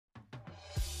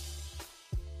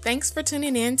Thanks for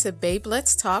tuning in to Babe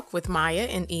Let's Talk with Maya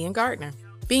and Ian Gardner.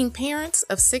 Being parents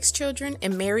of 6 children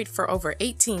and married for over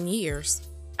 18 years,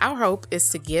 our hope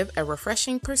is to give a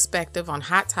refreshing perspective on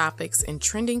hot topics and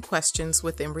trending questions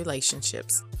within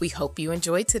relationships. We hope you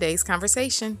enjoyed today's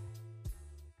conversation.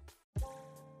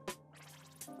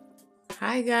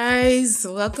 Hi guys,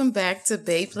 welcome back to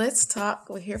Babe Let's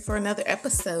Talk. We're here for another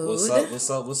episode.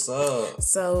 What's up?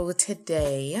 So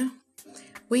today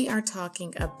we are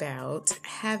talking about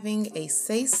having a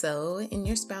say-so in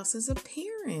your spouse's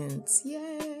appearance.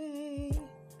 Yay!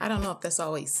 I don't know if that's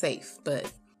always safe,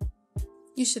 but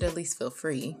you should at least feel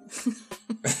free.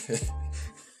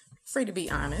 Free to be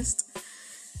honest.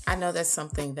 I know that's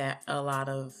something that a lot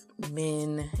of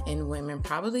men and women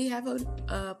probably have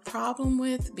a problem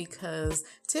with, because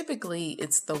typically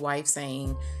it's the wife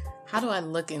saying, how do I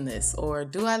look in this? Or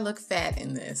do I look fat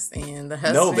in this? And the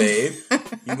husband... No, babe.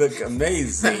 You look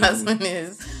amazing. The husband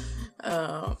is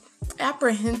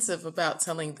apprehensive about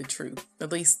telling the truth.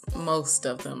 At least most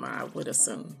of them, I would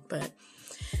assume. But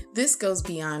this goes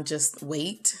beyond just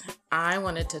weight. I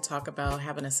wanted to talk about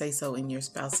having a say-so in your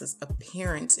spouse's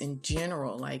appearance in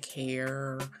general, like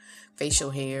hair, facial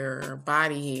hair,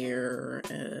 body hair,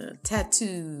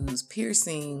 tattoos,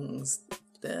 piercings,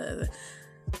 this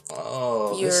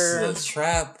is a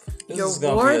trap. This your is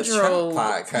gonna wardrobe. Be a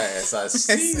trap podcast. I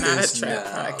see It's not this a trap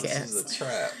now. podcast. This is a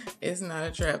trap. It's not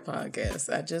a trap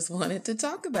podcast. I just wanted to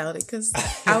talk about it because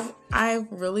I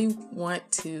really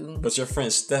want to. But your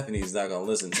friend Stephanie's not gonna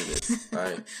listen to this,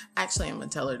 right? Actually, I'm gonna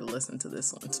tell her to listen to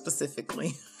this one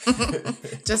specifically,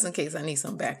 just in case I need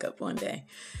some backup one day.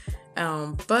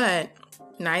 But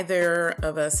neither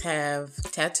of us have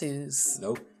tattoos.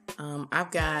 Nope.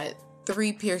 I've got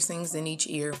 3 piercings in each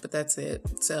ear, but that's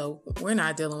it. So we're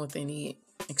not dealing with any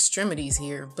extremities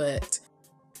here, but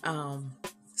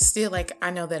still, like,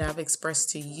 I know that I've expressed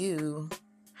to you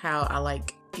how I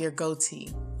like your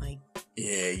goatee. Like,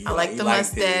 yeah, I like the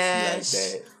mustache.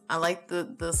 Like I like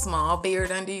the small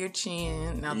beard under your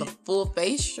chin. Now the full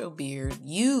facial beard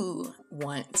you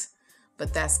want,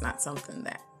 but that's not something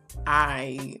that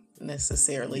I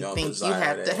necessarily think you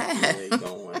have to have. Yeah, you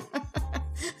don't want it.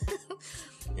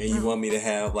 And you want me to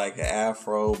have like an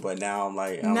afro, but now I'm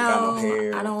like, I don't got no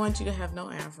hair. I don't want you to have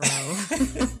no afro.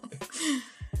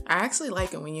 I actually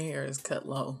like it when your hair is cut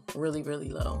low, really, really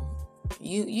low.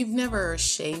 You've never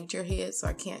shaved your head, so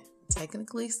I can't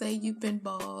technically say you've been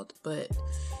bald, but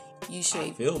you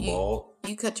shave. I feel bald.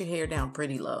 You cut your hair down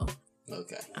pretty low.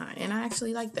 Okay. And I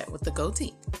actually like that with the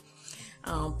goatee.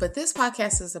 But this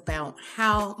podcast is about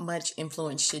how much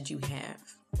influence should you have.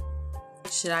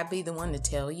 Should I be the one to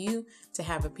tell you to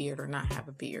have a beard or not have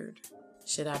a beard?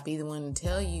 Should I be the one to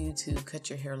tell you to cut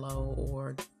your hair low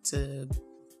or to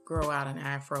grow out an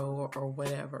afro or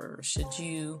whatever? Should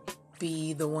you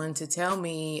be the one to tell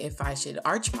me if I should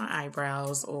arch my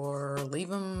eyebrows or leave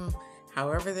them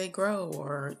however they grow,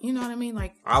 or you know what I mean?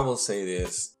 Like, I will say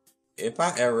this. If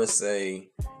I ever say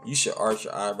you should arch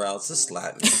your eyebrows, just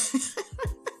slap me.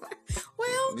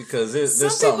 well, because there's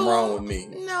something wrong with me.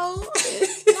 No,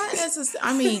 it's not necessarily.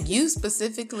 I mean, you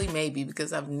specifically maybe,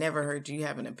 because I've never heard you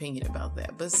have an opinion about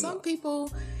that. But some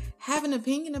people have an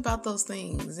opinion about those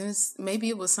things, and maybe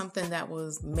it was something that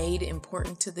was made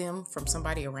important to them from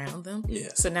somebody around them. Yeah.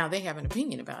 So now they have an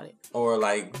opinion about it. Or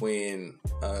like when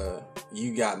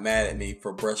you got mad at me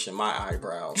for brushing my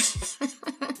eyebrows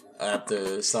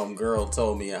after some girl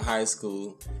told me in high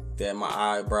school that my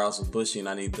eyebrows were bushy and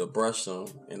I needed to brush them,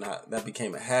 and that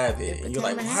became a habit. And you're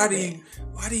like, why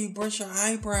do you brush your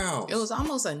eyebrows? It was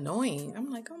almost annoying. I'm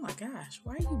like, oh my gosh,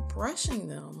 why are you brushing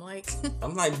them? Like,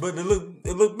 I'm like, but it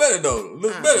look better though. It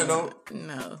look better though.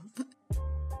 No,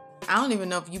 I don't even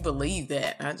know if you believe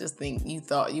that. I just think you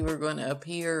thought you were going to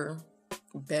appear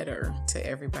better to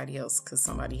everybody else because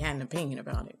somebody had an opinion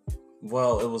about it.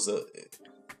 Well, it was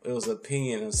an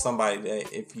opinion of somebody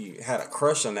that if you had a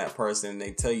crush on that person and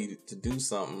they tell you to do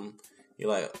something, you're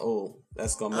like, oh,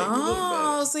 that's going to make me look better.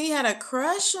 Oh, so you had a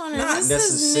crush on her? Not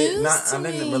necessarily.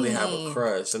 I didn't really have a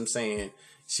crush. I'm saying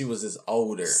she was just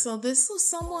older. So this was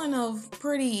someone of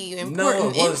pretty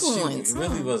important influence. She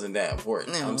really wasn't that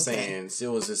important. No, I'm saying she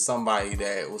was just somebody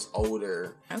that was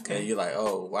older. Okay. And you're like,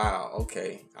 oh, wow,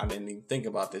 okay. I didn't even think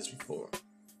about this before.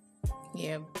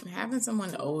 Yeah, having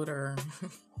someone older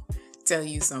tell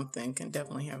you something can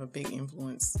definitely have a big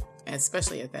influence,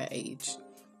 especially at that age.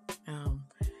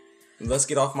 Let's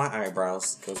get off my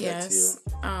eyebrows. Yes.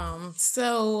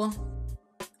 So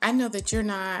I know that you're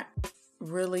not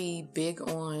really big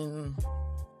on,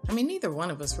 I mean, neither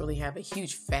one of us really have a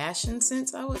huge fashion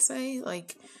sense, I would say.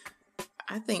 Like,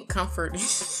 I think comfort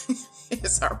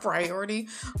is our priority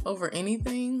over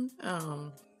anything.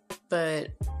 But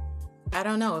I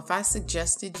don't know. If I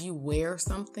suggested you wear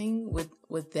something,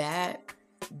 would that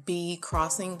be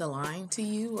crossing the line to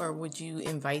you, or would you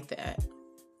invite that?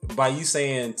 By you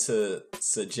saying to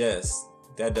suggest,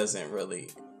 that doesn't really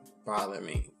bother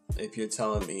me. If you're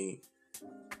telling me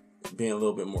being a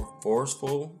little bit more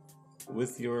forceful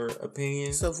with your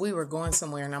opinion. So if we were going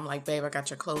somewhere and I'm like, babe, I got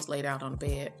your clothes laid out on the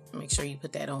bed, make sure you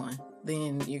put that on,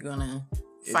 then you're gonna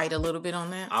fight a little bit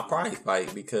on that? I'll probably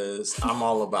fight because I'm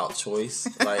all about choice.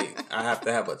 Like, I have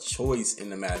to have a choice in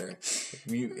the matter.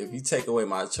 If you take away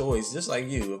my choice, just like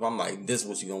you, if I'm like, this is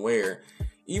what you gonna wear,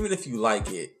 even if you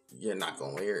like it, you're not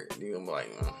gonna wear it. You're gonna be like,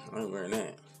 I ain't wearing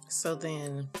that. So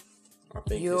then I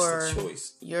think it's a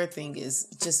choice. Your thing is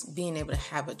just being able to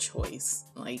have a choice.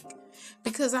 Like,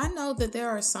 because I know that there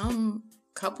are some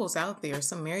couples out there,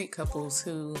 some married couples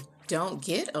who don't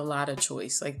get a lot of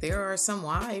choice. Like, there are some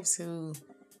wives who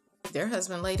their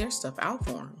husband lay their stuff out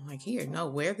for them. Like, here, no,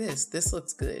 wear this. This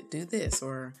looks good. Do this.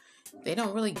 Or they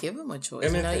don't really give them a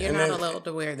choice. You're not allowed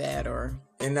to wear that. Or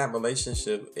in that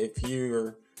relationship, if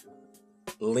you're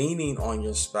leaning on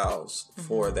your spouse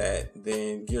for that,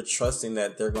 then you're trusting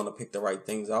that they're going to pick the right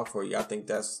things out for you. I think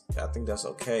that's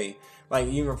okay. Like,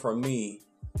 even for me,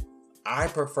 I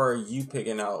prefer you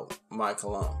picking out my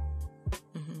cologne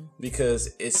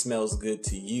because it smells good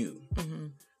to you.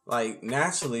 Like,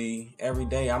 naturally, every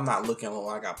day I'm not looking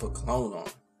like I put cologne on,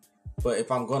 but if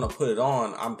I'm going to put it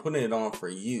on, I'm putting it on for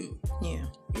you. Yeah.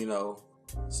 You know,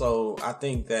 so I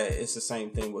think that it's the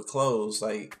same thing with clothes.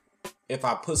 Like, if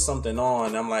I put something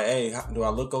on, I'm like, hey, do I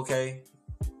look okay?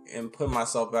 And put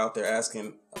myself out there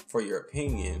asking for your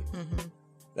opinion.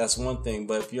 That's one thing.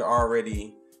 But if you're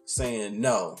already saying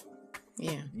no,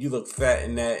 you look fat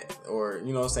in that, or,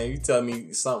 you know what I'm saying, you tell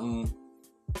me something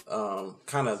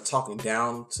kind of talking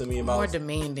down to me about. More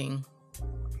demanding.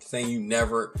 Saying you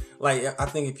never, like, I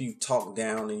think if you talk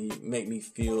down and you make me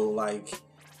feel like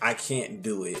I can't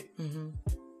do it,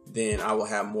 then I will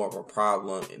have more of a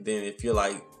problem than if you're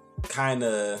like, kind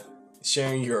of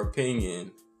sharing your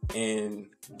opinion and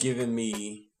giving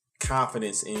me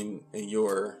confidence in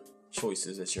your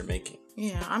choices that you're making.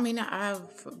 Yeah, I mean, I've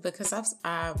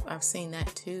seen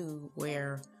that too,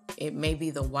 where it may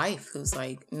be the wife who's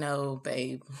like, no,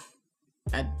 babe,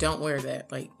 I don't wear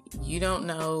that. Like, you don't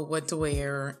know what to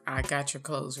wear. I got your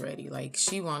clothes ready. Like,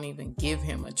 she won't even give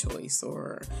him a choice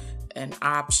or an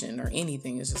option or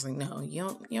anything. It's just like, no, you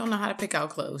don't know how to pick out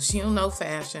clothes. You don't know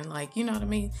fashion. Like, you know what I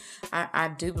mean?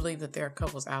 I do believe that there are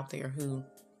couples out there who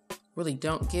really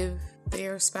don't give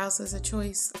their spouses a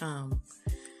choice.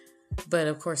 But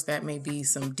of course, that may be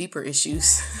some deeper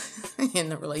issues in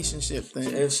the relationship.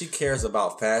 If she cares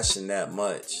about fashion that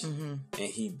much and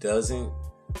he doesn't,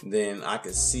 then I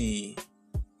could see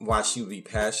why she would be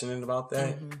passionate about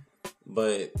that.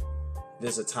 But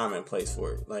there's a time and place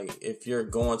for it. Like, if you're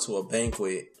going to a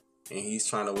banquet and he's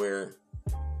trying to wear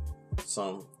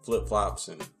some flip-flops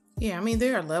and... Yeah, I mean,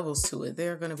 there are levels to it.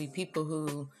 There are going to be people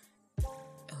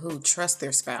who trust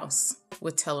their spouse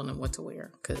with telling them what to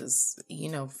wear. Because, you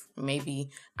know, maybe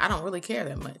I don't really care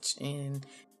that much. And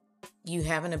you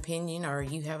have an opinion or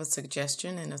you have a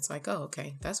suggestion and it's like, oh,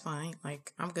 okay, that's fine.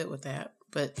 Like, I'm good with that.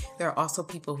 But there are also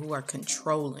people who are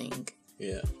controlling.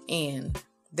 Yeah. And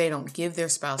they don't give their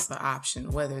spouse the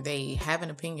option, whether they have an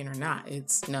opinion or not.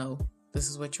 It's, no, this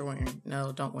is what you're wearing.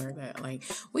 No, don't wear that. Like,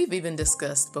 we've even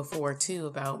discussed before, too,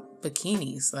 about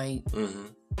bikinis. Like,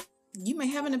 you may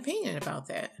have an opinion about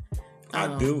that.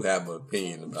 I do have an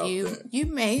opinion about that. You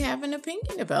may have an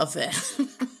opinion about that.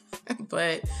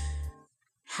 But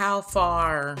how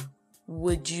far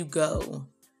would you go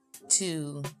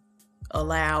to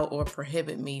allow or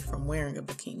prohibit me from wearing a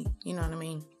bikini? You know what I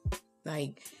mean?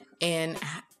 Like, and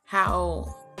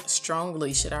how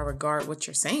strongly should I regard what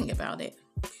you're saying about it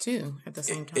too at the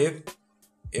same time?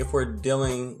 If we're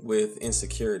dealing with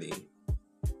insecurity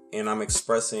and I'm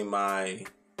expressing my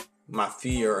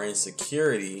fear or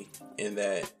insecurity in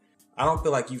that, I don't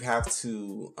feel like you have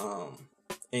to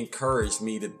encourage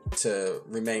me to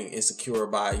remain insecure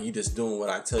by you just doing what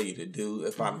I tell you to do.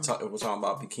 If we're talking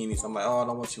about bikinis, I'm like, oh, I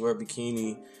don't want you to wear a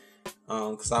bikini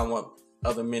because I want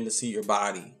other men to see your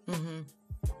body.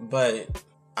 But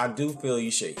I do feel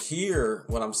you should hear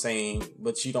what I'm saying,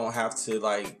 but you don't have to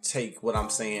like take what I'm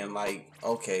saying like,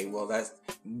 okay, well, that's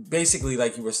basically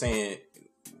like you were saying,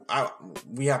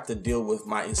 we have to deal with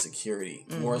my insecurity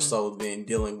more so than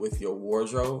dealing with your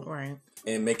wardrobe. Right.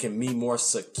 And making me more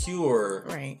secure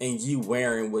in you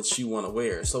wearing what you want to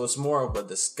wear. So it's more of a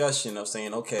discussion of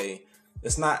saying, okay,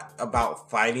 it's not about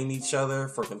fighting each other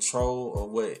for control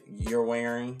of what you're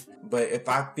wearing. But if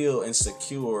I feel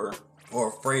insecure or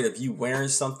afraid of you wearing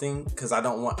something because I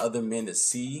don't want other men to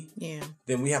see,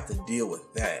 then we have to deal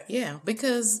with that. Yeah,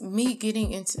 because me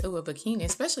getting into a bikini,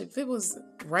 especially if it was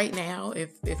right now,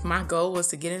 if my goal was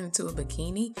to get into a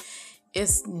bikini,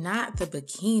 it's not the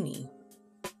bikini.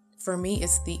 For me,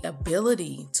 it's the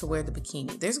ability to wear the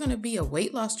bikini. There's going to be a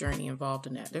weight loss journey involved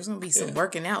in that. There's going to be some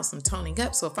working out, some toning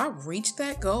up. So if I reach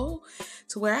that goal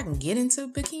to where I can get into a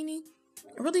bikini,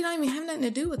 it really don't even have nothing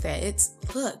to do with that. It's,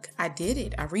 look, I did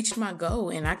it. I reached my goal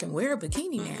and I can wear a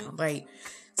bikini now. Like,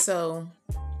 so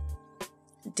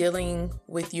dealing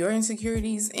with your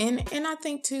insecurities. And I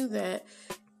think too that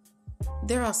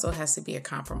there also has to be a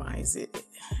compromise. I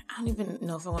don't even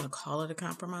know if I want to call it a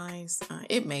compromise.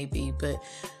 It may be, but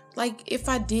like if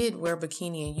I did wear a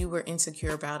bikini and you were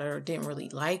insecure about it or didn't really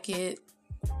like it,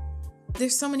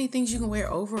 there's so many things you can wear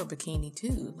over a bikini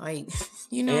too. Like,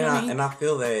 you know what I mean? And I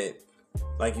feel that,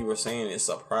 like you were saying, it's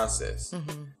a process.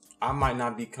 Mm-hmm. I might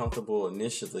not be comfortable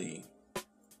initially,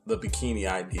 the bikini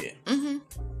idea.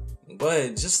 Mm-hmm.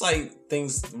 But just like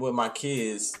things with my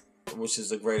kids, which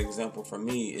is a great example for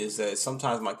me, is that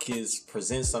sometimes my kids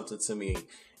present something to me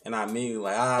and I immediately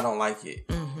like, I don't like it.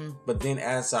 Mm-hmm. But then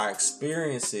as I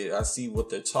experience it, I see what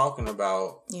they're talking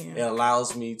about. Yeah. It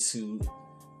allows me to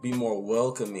be more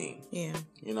welcoming. Yeah.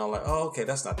 You know, like, oh, okay,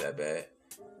 that's not that bad.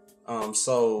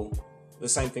 So the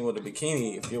same thing with the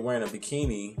bikini. If you're wearing a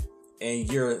bikini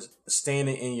and you're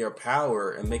standing in your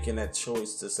power and making that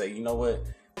choice to say, you know what,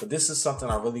 but this is something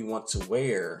I really want to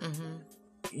wear. Mm-hmm.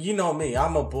 You know me,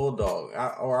 I'm a bulldog,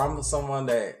 or I'm someone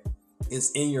that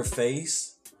is in your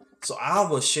face. So I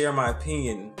will share my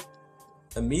opinion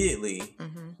immediately.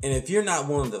 Mm-hmm. And if you're not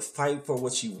willing to fight for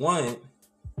what you want,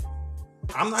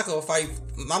 I'm not gonna fight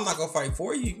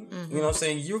for you. Mm-hmm. You know what I'm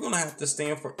saying? You're gonna have to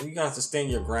stand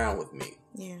your ground with me.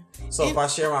 Yeah. So if I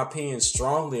share my opinion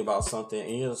strongly about something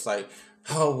and you're just like,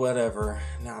 oh, whatever.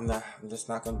 No, I'm just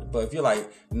not gonna. But if you're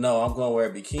like, no, I'm gonna wear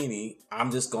a bikini,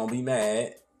 I'm just gonna be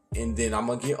mad. And then I'm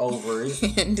going to get over it.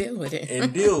 And deal with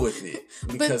it.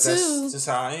 Because that's just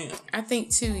how I am. I think,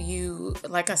 too, you,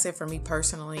 like I said, for me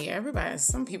personally,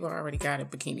 some people already got a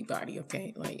bikini body,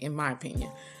 okay? Like, in my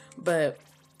opinion. But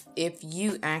if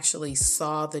you actually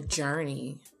saw the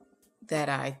journey that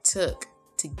I took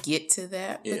to get to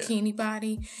that bikini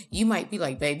body, you might be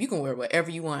like, babe, you can wear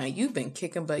whatever you want. You've been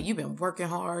kicking butt. You've been working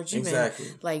hard. You've been,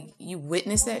 like, you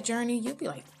witnessed that journey. You'll be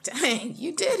like, dang,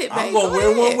 you did it, babe. I'm going to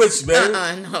wear one with you, baby.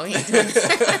 No, we ain't doing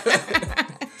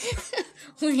that.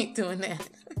 We ain't doing that.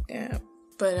 Yeah.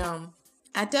 But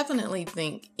I definitely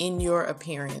think in your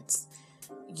appearance,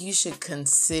 you should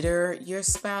consider your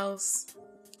spouse.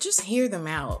 Just hear them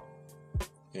out.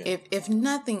 Yeah. If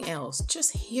nothing else,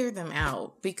 just hear them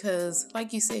out, because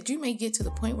like you said, you may get to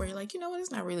the point where you're like, you know what, it's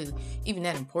not really even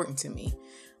that important to me,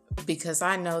 because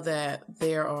I know that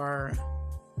there are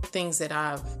things that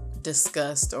I've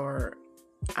discussed or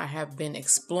I have been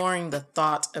exploring the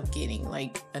thought of getting,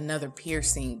 like another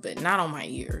piercing, but not on my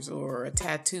ears, or a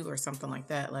tattoo or something like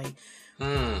that. Like,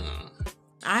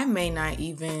 I may not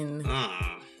even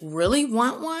really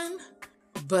want one,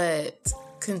 but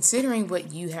considering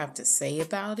what you have to say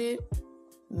about it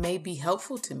may be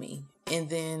helpful to me, and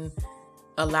then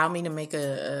allow me to make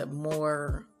a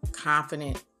more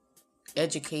confident,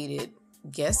 educated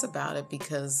guess about it,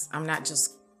 because I'm not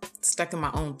just stuck in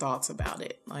my own thoughts about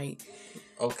it. Like,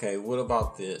 okay, what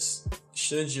about this?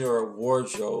 Should your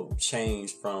wardrobe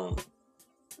change from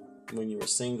when you were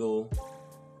single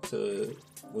to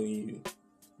when you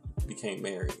became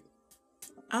married?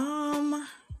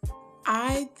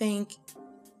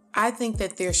 I think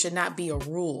that there should not be a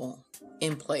rule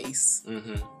in place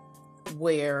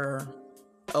where,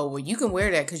 oh, well, you can wear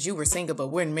that because you were single, but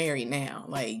we're married now.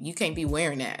 Like, you can't be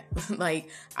wearing that. Like,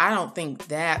 I don't think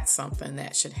that's something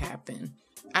that should happen.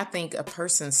 I think a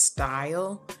person's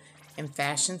style and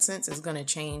fashion sense is going to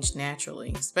change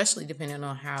naturally, especially depending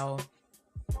on how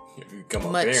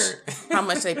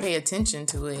much they pay attention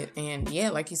to it. And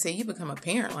yeah, like you said, you become a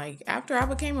parent. Like, after I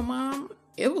became a mom,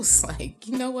 it was like,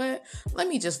 you know what? Let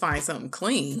me just find something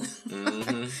clean.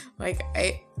 Mm-hmm. Like,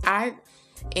 I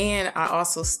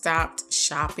also stopped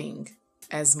shopping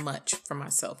as much for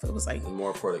myself. It was like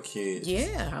more for the kids.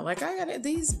 Yeah, like I got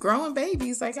these growing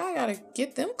babies. Like, I gotta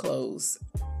get them clothes.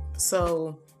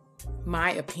 So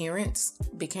my appearance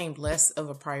became less of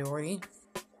a priority,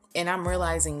 and I'm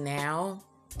realizing now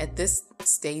at this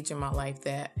stage in my life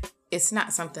that it's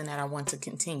not something that I want to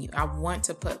continue. I want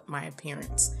to put my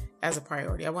appearance as a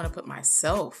priority. I want to put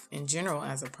myself in general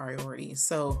as a priority.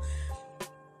 So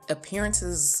appearance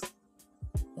is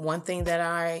one thing that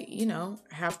I,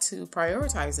 have to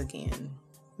prioritize again.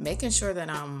 Making sure that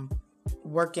I'm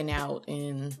working out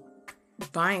and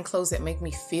buying clothes that make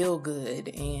me feel good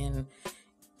and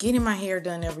getting my hair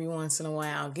done every once in a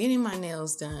while, getting my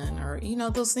nails done, or,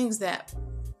 those things that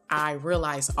I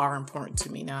realize are important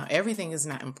to me. Now, everything is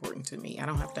not important to me. I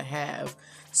don't have to have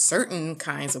certain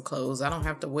kinds of clothes. I don't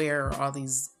have to wear all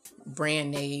these brand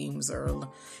names or...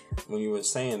 When you were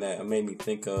saying that, it made me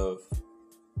think of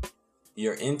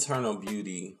your internal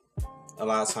beauty. A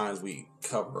lot of times we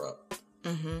cover up.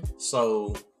 Mm-hmm.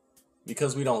 So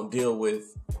because we don't deal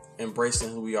with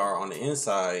embracing who we are on the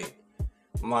inside,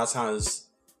 a lot of times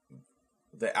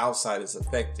the outside is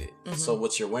affected. Mm-hmm. So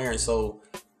what you're wearing. So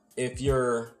if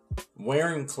you're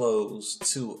wearing clothes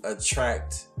to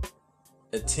attract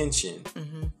attention,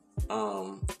 mm-hmm.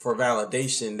 For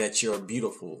validation that you're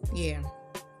beautiful,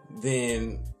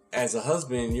 then as a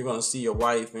husband, you're gonna see your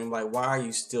wife and like, why are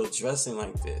you still dressing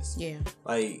like this? Yeah,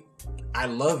 like, I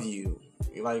love you.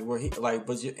 Like,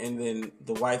 and then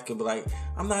the wife could be like,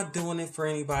 I'm not doing it for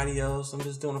anybody else. I'm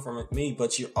just doing it for me.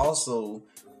 But you also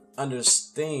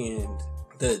understand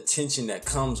the attention that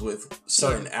comes with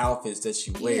certain outfits that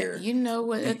you wear. You know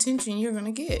what attention you're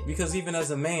gonna get. Because even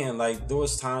as a man, like, there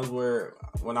was times where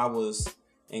when I was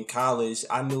in college,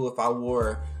 I knew if I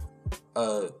wore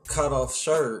a cut off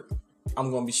shirt,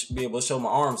 I'm gonna be able to show my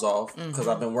arms off because mm-hmm.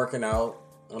 I've been working out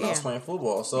when I was playing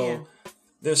football. So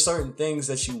there's certain things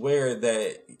that you wear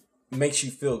that makes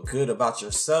you feel good about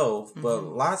yourself, mm-hmm. but a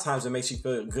lot of times it makes you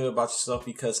feel good about yourself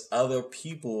because other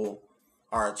people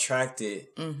are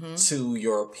attracted mm-hmm. to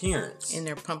your appearance. And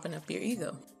they're pumping up your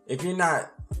ego. If you're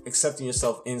not accepting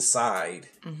yourself inside,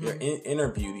 mm-hmm. your inner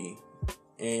beauty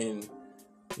and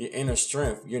your inner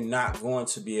strength, you're not going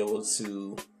to be able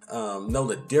to know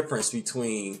the difference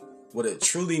between what it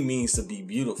truly means to be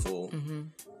beautiful mm-hmm.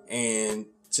 and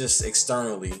just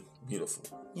externally beautiful.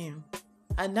 Yeah.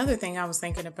 Another thing I was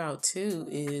thinking about too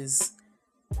is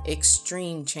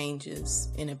extreme changes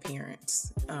in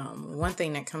appearance. One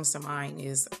thing that comes to mind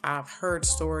is I've heard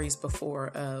stories before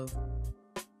of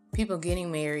people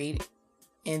getting married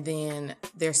and then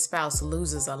their spouse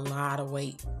loses a lot of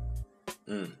weight.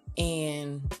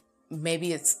 And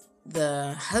maybe it's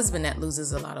the husband that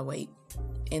loses a lot of weight.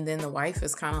 And then the wife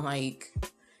is kind of like,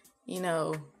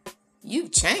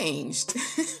 you've changed.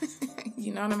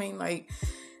 You know what I mean? Like,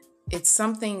 it's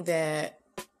something that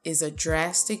is a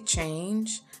drastic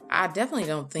change. I definitely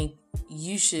don't think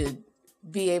you should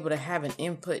be able to have an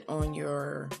input on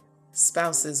your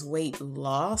spouse's weight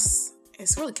loss.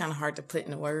 It's really kind of hard to put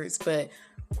into words, but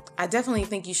I definitely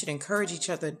think you should encourage each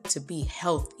other to be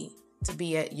healthy, to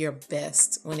be at your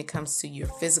best when it comes to your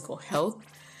physical health.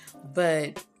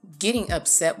 But getting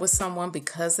upset with someone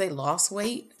because they lost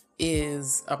weight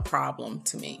is a problem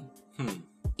to me.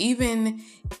 Even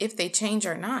if they change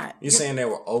or not. You're saying they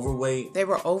were overweight? They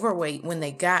were overweight when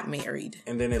they got married.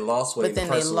 And then they lost weight. But then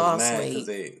they lost weight.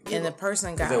 The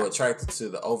person got... They were attracted to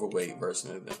the overweight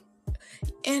version of them.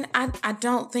 And I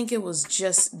don't think it was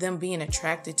just them being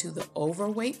attracted to the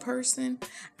overweight person.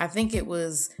 I think it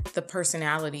was the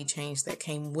personality change that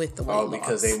came with the weight loss.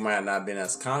 Because they might not have been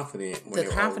as confident when they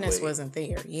were confidence overweight. Wasn't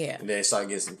there, yeah. And then they start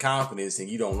getting some confidence and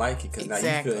you don't like it because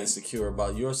now you feel insecure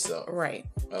about yourself. Right.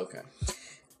 Okay.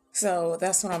 So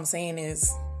that's what I'm saying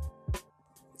is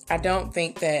I don't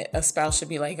think that a spouse should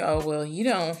be like, oh, well, you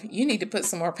need to put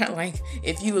some more pounds. Like,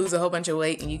 if you lose a whole bunch of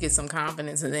weight and you get some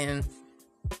confidence and then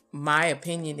my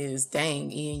opinion is,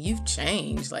 dang, Ian, you've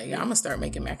changed. Like, I'm going to start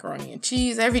making macaroni and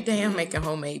cheese every day. I'm making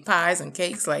homemade pies and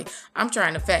cakes. Like, I'm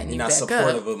trying to fatten you back up. You're not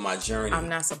supportive of my journey. I'm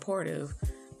not supportive.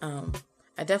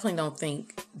 I definitely don't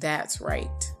think that's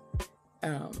right.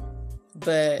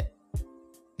 But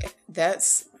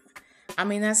that's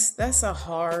a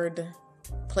hard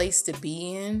place to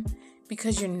be in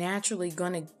because you're naturally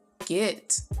going to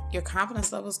your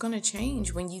confidence level is going to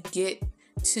change when you get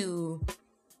to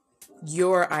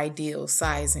your ideal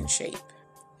size and shape.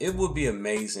 It would be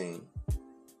amazing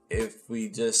if we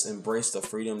just embrace the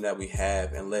freedom that we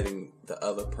have and letting the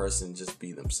other person just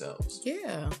be themselves.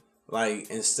 Yeah. Like,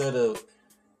 instead of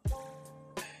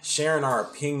sharing our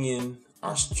opinion,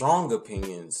 our strong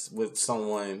opinions with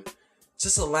someone,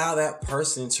 just allow that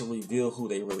person to reveal who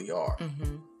they really are.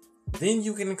 Mm-hmm. Then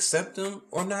you can accept them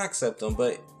or not accept them.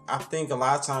 But I think a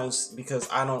lot of times, because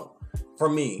for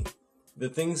me, the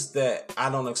things that I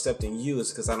don't accept in you is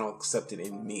because I don't accept it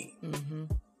in me. Mm-hmm.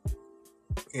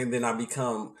 And then I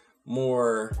become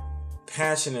more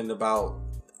passionate about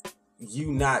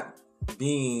you not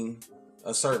being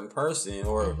a certain person,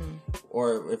 or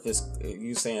if it's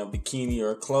you saying a bikini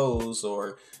or clothes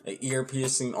or an ear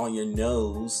piercing on your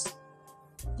nose.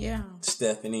 Yeah.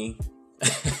 Stephanie.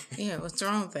 Yeah, what's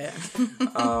wrong with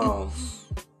that?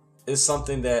 It's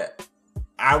something that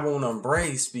I won't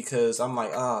embrace because I'm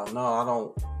like, oh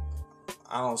no,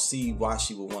 I don't see why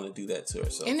she would want to do that to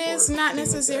herself. And it's not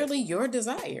necessarily your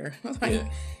desire. Like,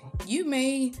 you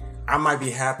may... I might be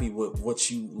happy with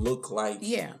what you look like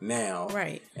now.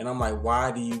 Right. And I'm like,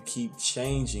 why do you keep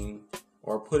changing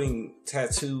or putting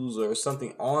tattoos or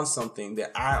something on something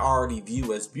that I already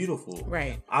view as beautiful?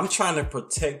 Right. I'm trying to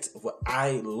protect what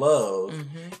I love,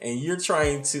 and you're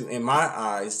trying to, in my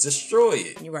eyes, destroy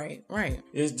it. Right, right.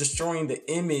 It's destroying the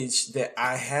image that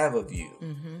I have of you.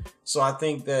 So I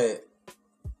think that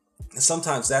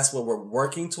sometimes that's what we're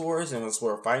working towards, and that's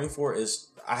what we're fighting for, is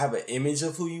I have an image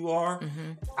of who you are.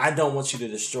 I don't want you to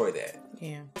destroy that.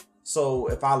 Yeah. So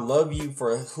if I love you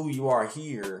for who you are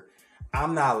here,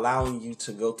 I'm not allowing you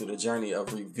to go through the journey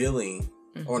of revealing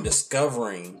or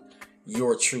discovering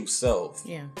your true self.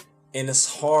 Yeah. And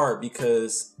it's hard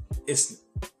because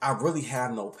I really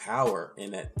have no power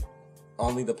in that.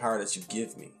 Only the power that you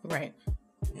give me. Right.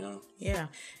 You know? Yeah.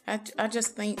 I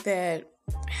just think that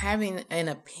having an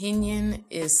opinion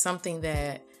is something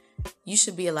that you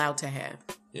should be allowed to have.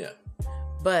 Yeah.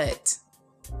 But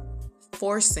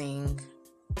forcing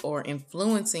or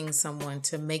influencing someone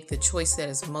to make the choice that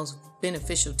is most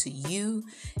beneficial to you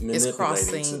is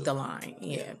crossing the line.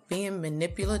 Yeah. Being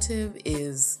manipulative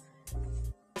is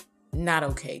not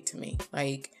okay to me.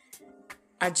 Like,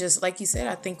 like you said,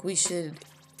 I think we should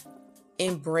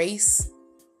embrace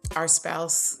our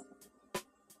spouse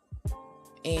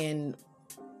and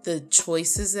the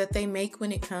choices that they make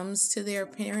when it comes to their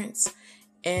appearance,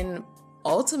 and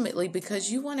ultimately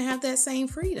because you want to have that same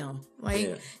freedom.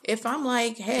 Like, if I'm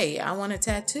like, hey, I want a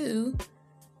tattoo,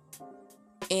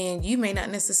 and you may not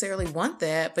necessarily want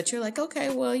that, but you're like,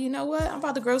 okay, well, you know what? I'm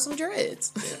about to grow some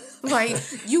dreads. Like,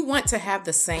 you want to have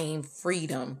the same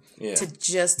freedom to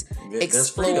just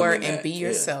explore and be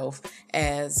yourself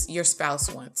as your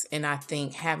spouse wants. And I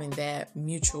think having that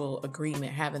mutual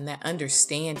agreement, having that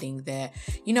understanding that,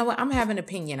 you know what, I'm having an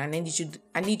opinion. I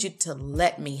need you to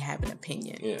let me have an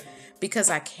opinion. Yeah. Because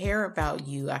I care about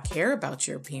you. I care about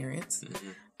your appearance.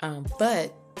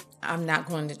 But I'm not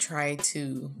going to try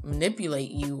to manipulate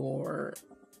you or,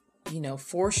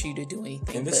 force you to do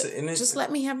anything. Just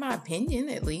let me have my opinion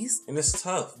at least. And it's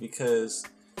tough because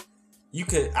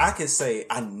I could say,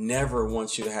 I never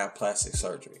want you to have plastic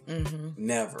surgery.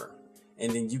 Never.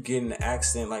 And then you get in an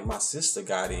accident like my sister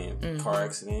got in, car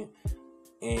accident.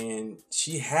 And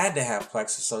she had to have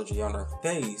plastic surgery on her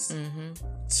face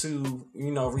to,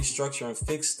 restructure and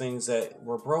fix things that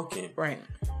were broken. Right.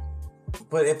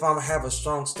 But if I have a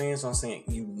strong stance on saying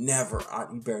you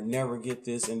better never get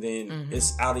this, and then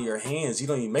it's out of your hands, you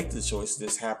don't even make the choice,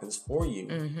 this happens for you.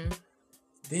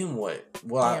 Then what?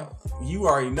 Well, you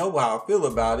already know how I feel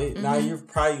about it. Now you're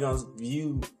probably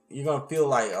gonna feel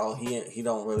like, oh, he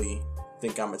don't really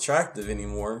think I'm attractive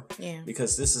anymore. Yeah.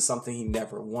 Because this is something he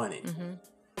never wanted.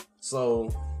 So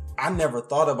I never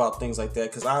thought about things like that,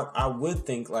 because I would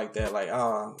think like that, like,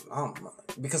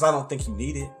 because I don't think you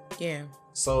need it. Yeah.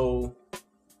 So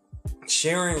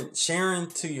sharing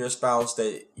to your spouse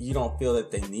that you don't feel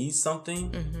that they need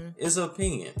something is an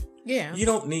opinion. Yeah. You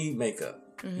don't need makeup.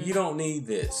 You don't need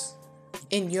this.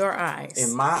 In your eyes.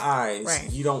 In my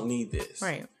eyes, you don't need this.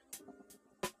 Right.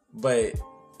 But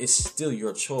it's still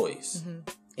your choice.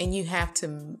 And you have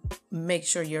to make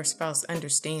sure your spouse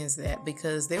understands that,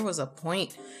 because there was a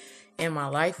point in my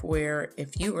life where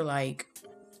if you were like,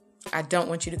 I don't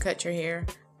want you to cut your hair,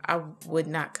 I would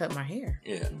not cut my hair.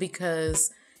 Yeah.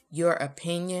 Because your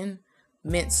opinion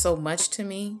meant so much to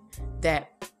me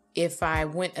that if I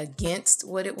went against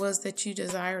what it was that you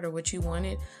desired or what you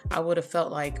wanted, I would have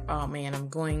felt like, oh man, I'm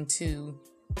going to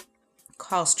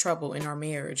cause trouble in our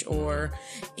marriage, or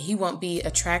he won't be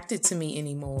attracted to me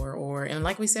anymore, and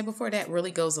like we said before, that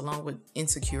really goes along with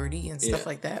insecurity and stuff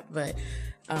like that. But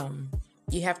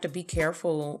you have to be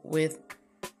careful with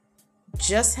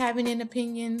just having an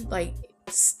opinion. Like,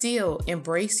 still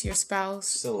embrace your spouse.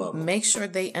 Still love them. Make sure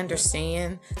they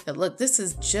understand that, look, this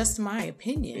is just my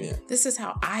opinion. This is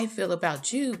how I feel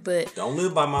about you, but don't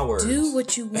live by my words. Do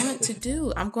what you want to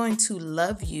do. I'm going to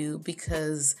love you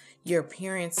because your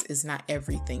appearance is not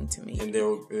everything to me. And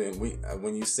then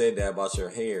when you said that about your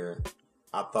hair,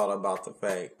 I thought about the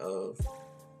fact of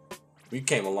we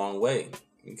came a long way,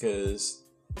 because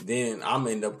then I'm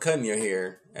end up cutting your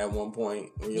hair at one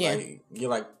point. Where you're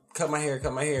like, cut my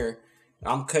hair.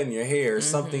 I'm cutting your hair,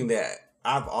 something that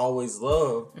I've always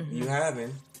loved you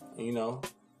having.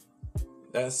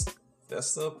 That's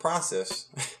the process.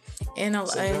 And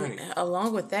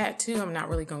along with that too, I'm not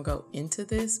really gonna go into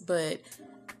this, but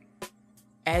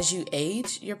as you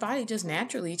age, your body just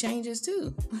naturally changes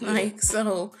too.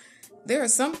 So there are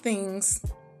some things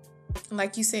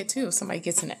Like you said too, if somebody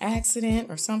gets in an accident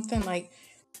or something, like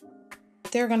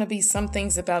there are going to be some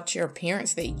things about your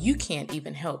appearance that you can't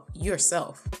even help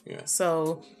yourself. Yeah.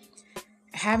 So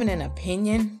having an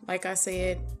opinion, like I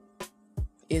said,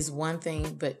 is one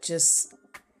thing, but just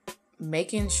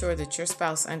making sure that your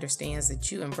spouse understands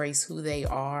that you embrace who they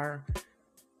are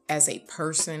as a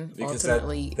person, because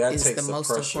ultimately that is the most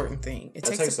important thing. It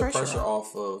takes the pressure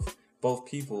off of both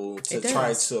people to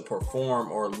try to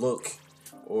perform or look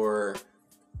or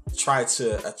try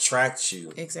to attract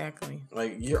you. Exactly.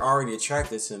 Like, you're already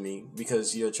attracted to me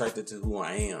because you're attracted to who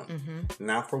I am. Mm-hmm.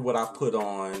 Not for what I put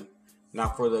on,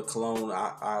 not for the cologne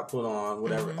I put on,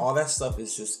 whatever. Mm-hmm. All that stuff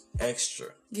is just extra.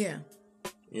 Yeah.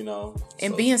 You know?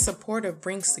 And being supportive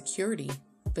brings security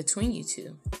between you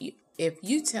two. If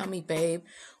you tell me, babe,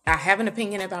 I have an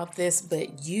opinion about this,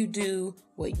 but you do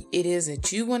what it is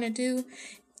that you want to do,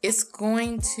 it's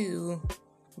going to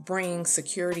bring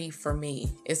security for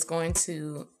me. It's going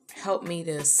to help me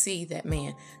to see that,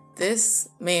 man, this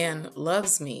man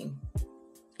loves me.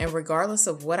 And regardless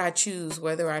of what I choose,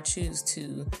 whether I choose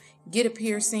to get a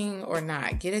piercing or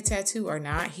not, get a tattoo or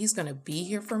not, he's going to be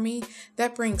here for me.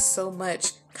 That brings so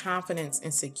much confidence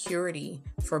and security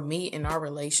for me in our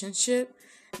relationship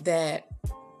that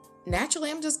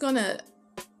naturally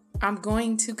I'm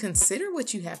going to consider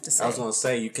what you have to say. I was going to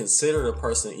say, you consider the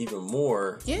person even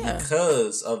more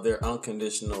because of their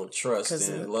unconditional trust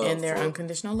and love. And their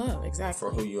unconditional love, exactly.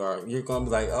 For who you are. You're going to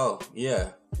be like, oh, yeah,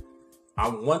 I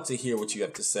want to hear what you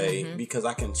have to say because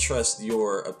I can trust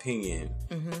your opinion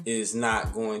is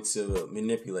not going to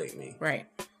manipulate me. Right.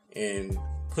 And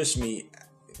push me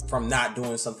from not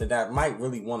doing something that I might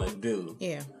really want to do.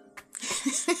 Yeah.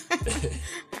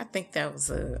 I think that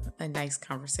was a nice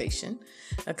conversation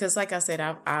because, like I said,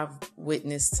 I've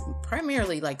witnessed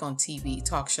primarily like on TV,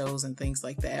 talk shows and things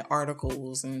like that,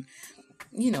 articles and,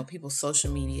 you know, people's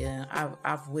social media.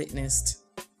 I've witnessed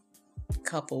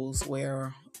couples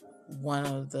where one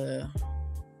of the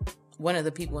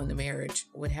people in the marriage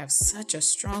would have such a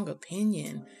strong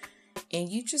opinion, and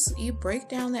you break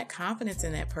down that confidence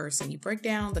in that person. You break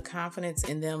down the confidence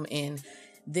in them and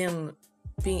them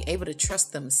being able to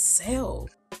trust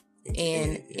themselves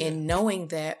and knowing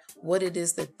that what it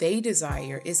is that they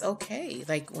desire is okay.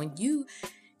 Like, when you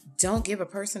don't give a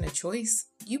person a choice,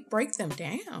 you break them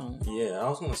down. Yeah, I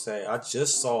was going to say, I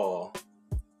just saw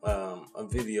a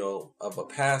video of a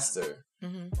pastor.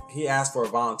 He asked for a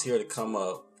volunteer to come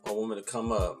up, a woman to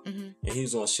come up, and he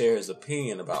was going to share his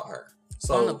opinion about her.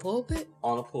 So on the pulpit?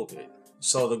 On the pulpit.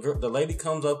 So the lady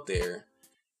comes up there,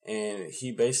 and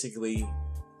he basically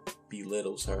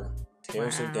belittles her,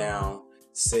 tears her down,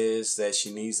 says that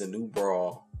she needs a new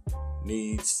bra,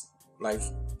 he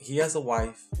has a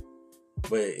wife,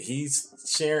 but he's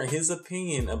sharing his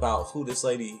opinion about who this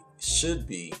lady should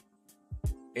be,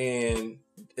 and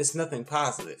it's nothing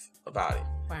positive about it.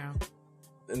 Wow.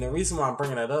 And the reason why I'm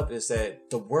bringing that up is that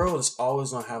the world is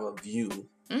always going to have a view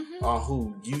on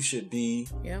who you should be,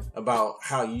 about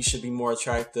how you should be more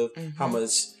attractive, how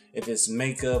much, if it's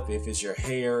makeup, if it's your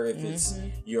hair, if it's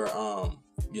your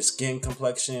skin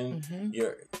complexion,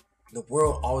 the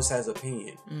world always has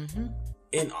opinion.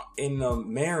 In a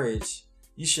marriage,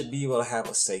 you should be able to have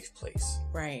a safe place.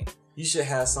 Right. You should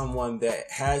have someone that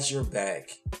has your back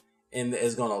and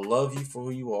is going to love you for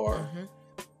who you are.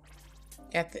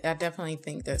 I definitely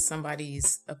think that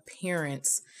somebody's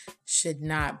appearance should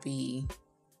not be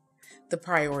the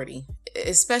priority,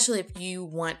 especially if you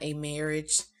want a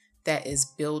marriage that is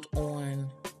built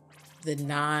on the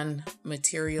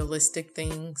non-materialistic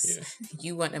things.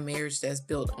 You want a marriage that's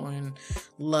built on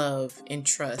love and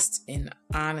trust and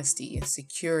honesty and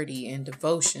security and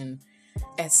devotion.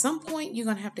 At some point, you're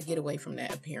going to have to get away from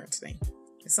that appearance thing.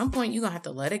 At some point, you're going to have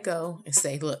to let it go and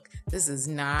say, look, this is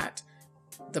not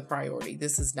the priority.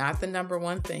 This is not the number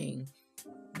one thing,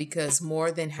 because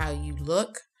more than how you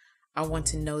look, I want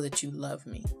to know that you love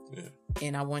me.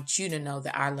 And I want you to know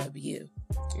that I love you.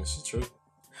 This is true.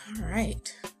 All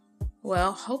right.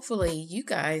 Well, hopefully you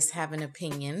guys have an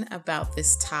opinion about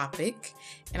this topic,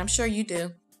 and I'm sure you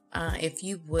do. If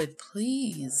you would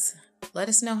please let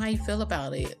us know how you feel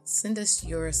about it. Send us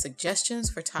your suggestions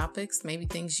for topics, maybe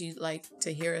things you'd like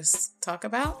to hear us talk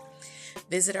about.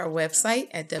 Visit our website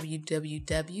at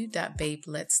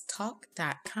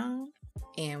www.babeletstalk.com,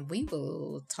 and we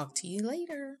will talk to you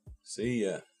later. See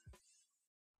ya.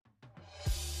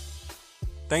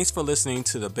 Thanks for listening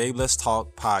to the Babe Let's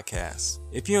Talk podcast.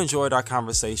 If you enjoyed our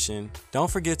conversation,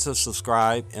 don't forget to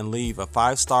subscribe and leave a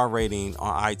 5-star rating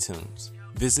on iTunes.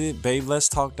 Visit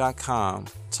babeletstalk.com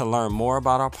to learn more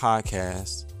about our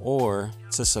podcast or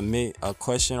to submit a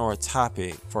question or a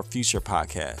topic for future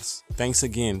podcasts. Thanks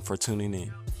again for tuning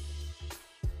in.